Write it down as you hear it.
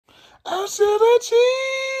I should have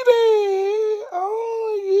cheated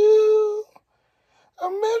on you. I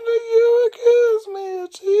remember you accused me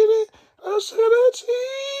of cheating. I should have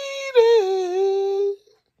cheated.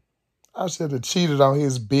 I should have cheated on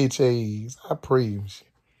his bitch ass. I promise you.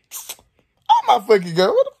 Oh my fucking God.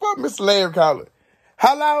 What the fuck Miss Larry call it?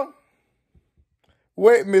 Hello?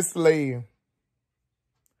 Wait, Miss Larry.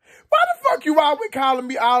 Why the fuck you always calling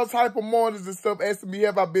me all type of mornings and stuff, asking me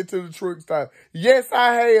have I been to the truck stop? Yes,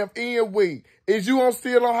 I have. In week. Is you on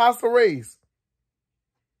still on house arrest?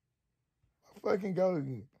 Fucking go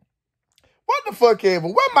again. What the fuck ever?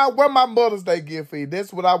 Where my Mother's Day gift for you?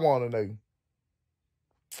 That's what I want to know.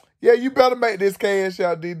 Yeah, you better make this cash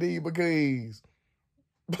out, DD, because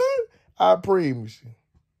I promise you.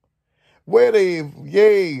 Where they?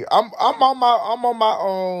 Yeah, I'm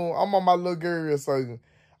on my little girl, so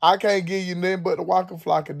I can't give you nothing but the walking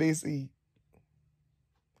flock of this eat.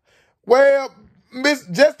 Well,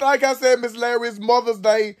 just like I said, Miss Larry, it's Mother's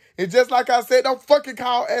Day, and just like I said, don't fucking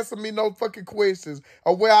call asking me no fucking questions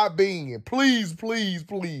of where I been. Please, please,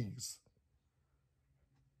 please.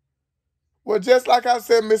 Well, just like I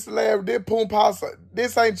said, Mr. Larry,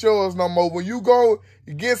 this ain't yours no more. When you go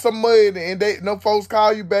get some money and no folks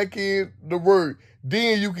call you back in the work,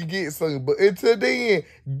 then you can get some. But until then,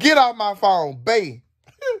 get off my phone, babe.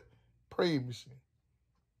 Promise you.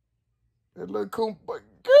 That little cool, but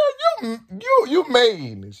girl, you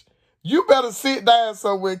mean. You better sit down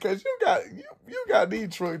somewhere because you got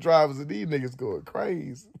these truck drivers and these niggas going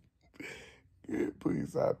crazy. Yeah,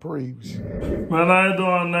 please, I praise you. Man, I ain't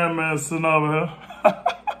doing that, man, sitting over here.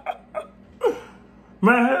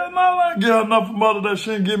 Man, hell no, I ain't get her nothing for Mother that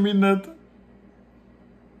she ain't give me nothing.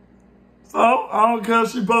 So, I don't care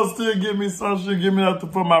if she supposed to still give me something. She didn't give me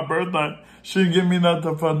nothing for my birthday. She didn't give me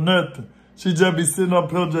nothing for nothing. She just be sitting up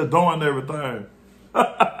here just doing everything.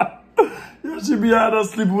 Yeah, she be out there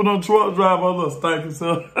sleeping with them truck driver, a little stinking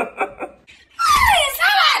so.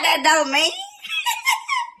 That don't mean.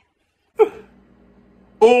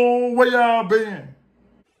 Oh, where y'all been?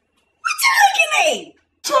 What you looking at?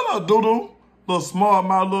 Shut up, doodoo. Little smart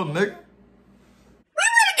mouth little nigga. We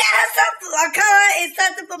would've got her something, a car and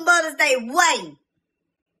something for Mother's Day. Wait.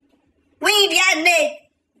 We ain't got nothing.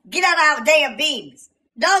 Get out of our damn business.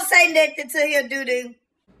 Don't say nothing to him, doo-doo.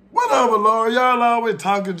 Whatever, Lord. Y'all always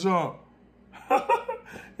talking junk.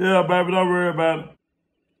 Yeah, baby, don't worry about it.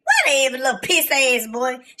 Whatever, little piss ass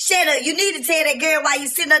boy. Shut up. You need to tell that girl why you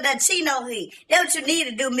sitting up there cheating on her. That's what you need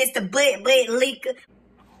to do, Mr. Butt Leaker.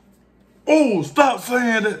 Oh, stop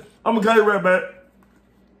saying that. I'm gonna call you right back.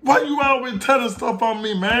 Why you always telling stuff on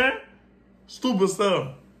me, man? Stupid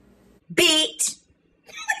stuff. Bitch.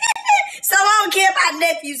 So I don't care about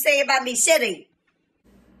nothing you say about me. Shut up.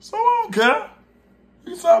 So I don't care.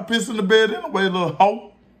 You stop pissing the bed anyway, little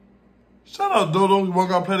hoe. Shut up, Dodo. You wanna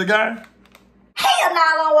go play the game? Hell no,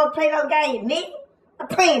 I don't want to play no game, nigga. I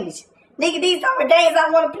promise you. Nigga, these are the games I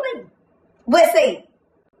want to play. What's it?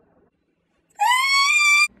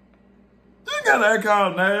 You ain't gotta act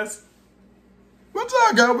all nasty. What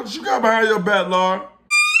y'all got? What you got behind your back, Laura?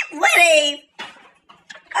 Whatever.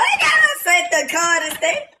 I gotta set the card and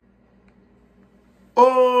stuff.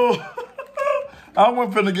 Oh, I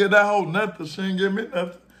wasn't finna get that whole nothing. She ain't give me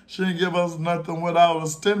nothing. She ain't give us nothing without a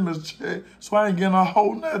stimulus check, so I ain't getting a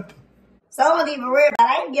whole nothing. So I don't even worry about it.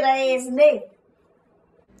 I ain't get her ass nothing.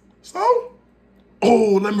 So?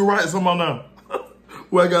 Oh, let me write something on now.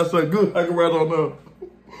 Well, I got something good I can write on now.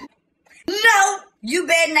 No, you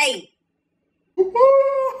better not.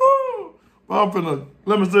 I'm finna,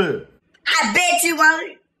 let me see it. I bet you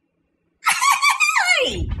won't.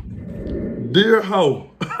 Dear hoe,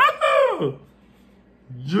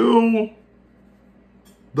 you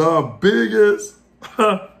the biggest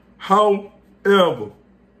hoe ever.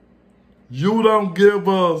 You don't give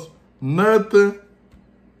us nothing,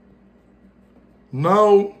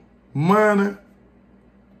 no money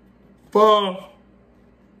for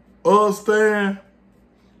us staying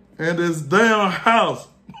in this damn house.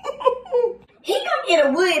 He gonna get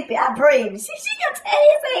a whooping, I promise. She gonna tell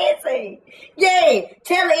his ass in. Yeah,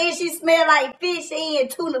 tell her if she smell like fish and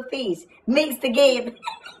tuna fish mixed together.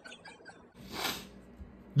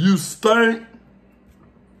 You stink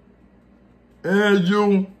and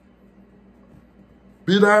you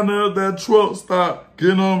be down there at that truck stop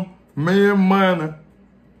getting them man money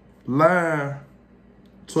lying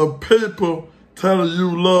to people telling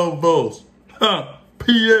you love us. Huh.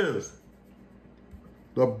 P.S.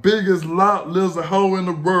 The biggest lot lizard hoe in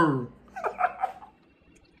the world.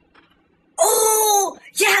 Oh,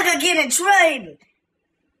 y'all gonna get in trouble.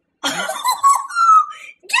 Y'all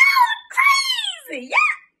crazy. Yeah.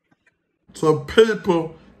 To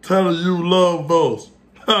people telling you love us.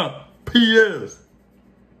 Huh. P.S.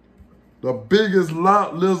 The biggest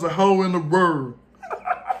lot lizard hoe in the world.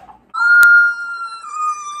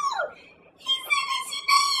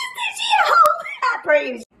 I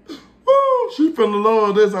praise you. Woo, she finna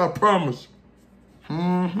love this, I promise.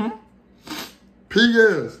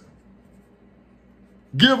 P.S.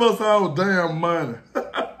 Give us our damn money.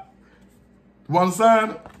 Want to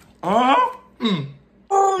sign it? Oh,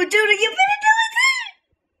 Judah, you finna do it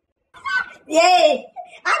too? Yeah,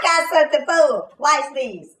 I got something for white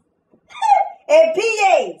sleeves. And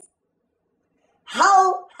PAs.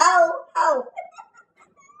 Ho, ho, ho.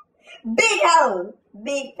 Big ho,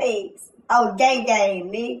 big pigs. Oh, gang,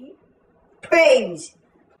 nigga. Praise.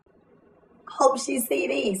 Hope she see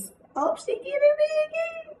this. Hope she get it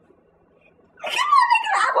again. Come on,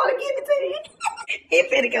 nigga, I want to give it to you. It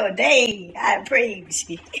finna go, dang, I praise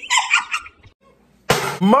you.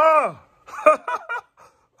 Ma!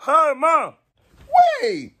 Hey, Ma!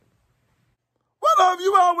 Wait. What have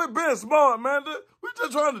you always been smart, man? We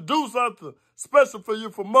just trying to do something special for you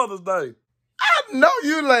for Mother's Day. I know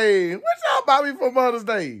you lame. What y'all buy me for Mother's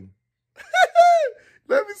Day?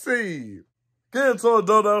 Let me see. Get into it,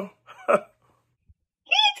 Dodo. Get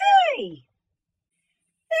to me.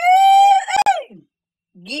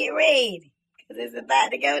 Get ready, because it's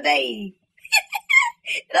about to go down. And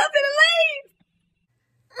I'm finna leave.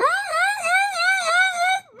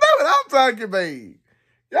 That's what I'm talking about.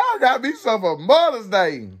 Y'all got me some for Mother's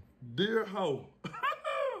Day. Dear Ho,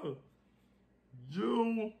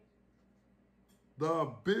 you the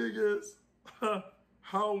biggest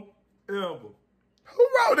hoe ever. Who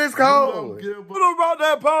wrote this code? Who wrote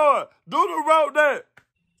that part? Doodle wrote that.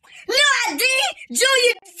 No, I did.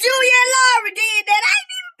 Julia and Laura did that. I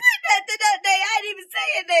ain't even put nothing up there. I ain't even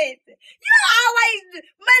saying nothing. You always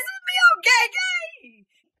mess with me on gay.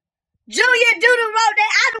 Julia and Doodle wrote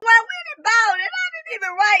that. I the one with it about it. I didn't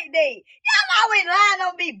even write that. Y'all always lying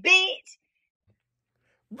on me, bitch.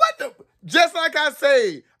 What the? Just like I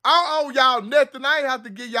said, I don't owe y'all nothing. I ain't have to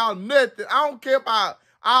give y'all nothing. I don't care about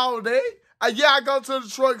all that. Yeah, I go to the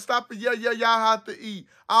truck stop and yeah, y'all have to eat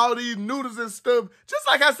all these noodles and stuff. Just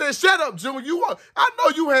like I said, shut up, Junior. I know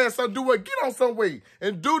you had something to do with. Get on some way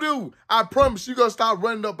and do. I promise you gonna start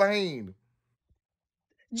running up behind.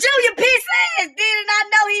 Julia piece ass did it. I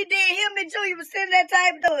know he did. Him and Julia was sitting that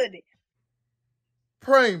time doing it.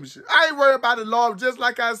 Promise you. I ain't worried about the law. Just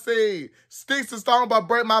like I said, sticks and stones about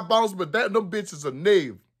break my bones, but them bitches are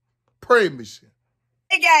never. Promise you.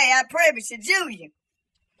 Hey, guy, I promise you, Julia.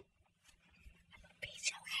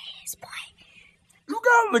 You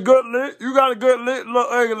got a good lit. You got a good lit little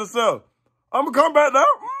ugly self. I'm gonna come back now.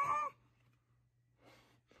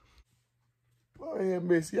 Go ahead,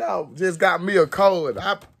 miss. Y'all just got me a cold.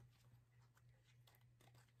 And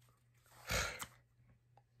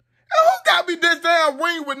who got me this damn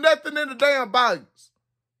ring with nothing in the damn box?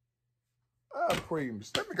 I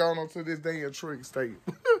promise. Let me go on to this damn trick state.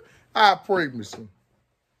 I promise you.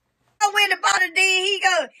 When the bottom did, he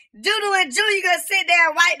go, Doodle and Julia gonna sit there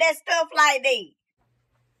and write that stuff like that.